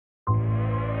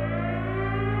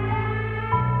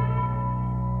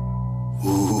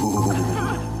Creep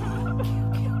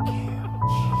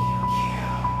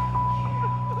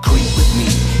with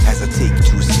me as I take you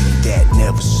to a city that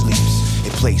never sleeps.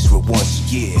 A place where once a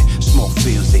year smoke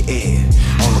fills the air.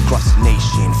 All across the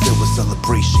nation, filled with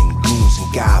celebration, goons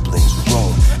and goblins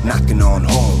roam, knocking on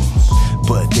homes.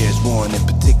 But there's one in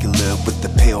particular with the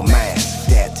pale mask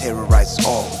that terrorizes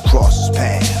all who cross his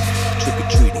path.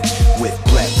 Trick-or-treating with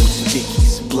black boots and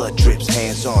dickies, blood drips,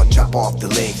 hands on, chop off the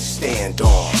legs you stand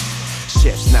on.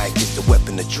 Chef's knife is the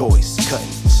weapon of choice, cutting,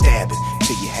 stabbing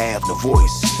till you have no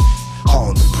voice.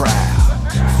 On the prowl,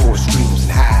 four screams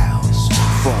and howls,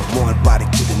 from one body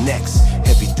to the next.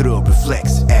 Heavy thrill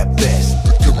reflects at best.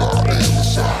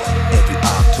 Every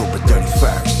October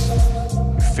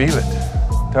 31st. You feel it,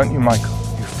 don't you, Michael?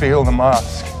 You feel the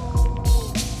mask.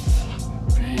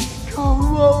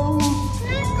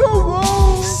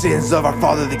 Sins of our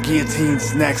father, the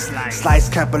guillotine's next.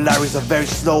 Sliced capillaries, a very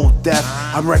slow death.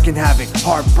 I'm wrecking havoc,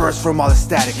 heart bursts from all the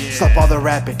static. Stop all the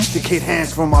rapping, decayed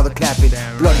hands from all the clapping.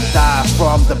 Bloody thigh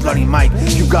from the bloody mic.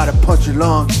 You gotta punch your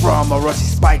lungs from a rusty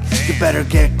spike. You better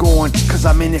get going, cause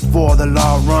I'm in it for the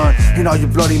long run. And all you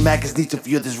bloody maggots need to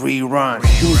feel this rerun.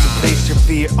 You need to place your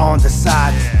fear on the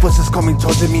side. Footsteps coming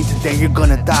towards me, today you're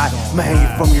gonna die. I'ma hang you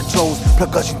from your toes,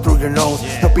 blood gushing through your nose.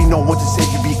 There'll be no one to save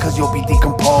you because you'll be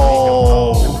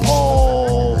decomposed.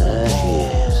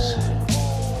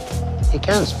 He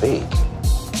can speak.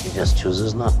 He just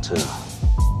chooses not to.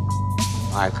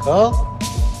 Michael?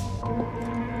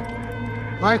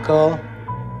 Michael?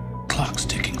 Clock's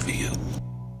ticking for you.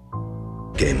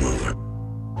 Game over.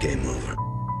 Game over.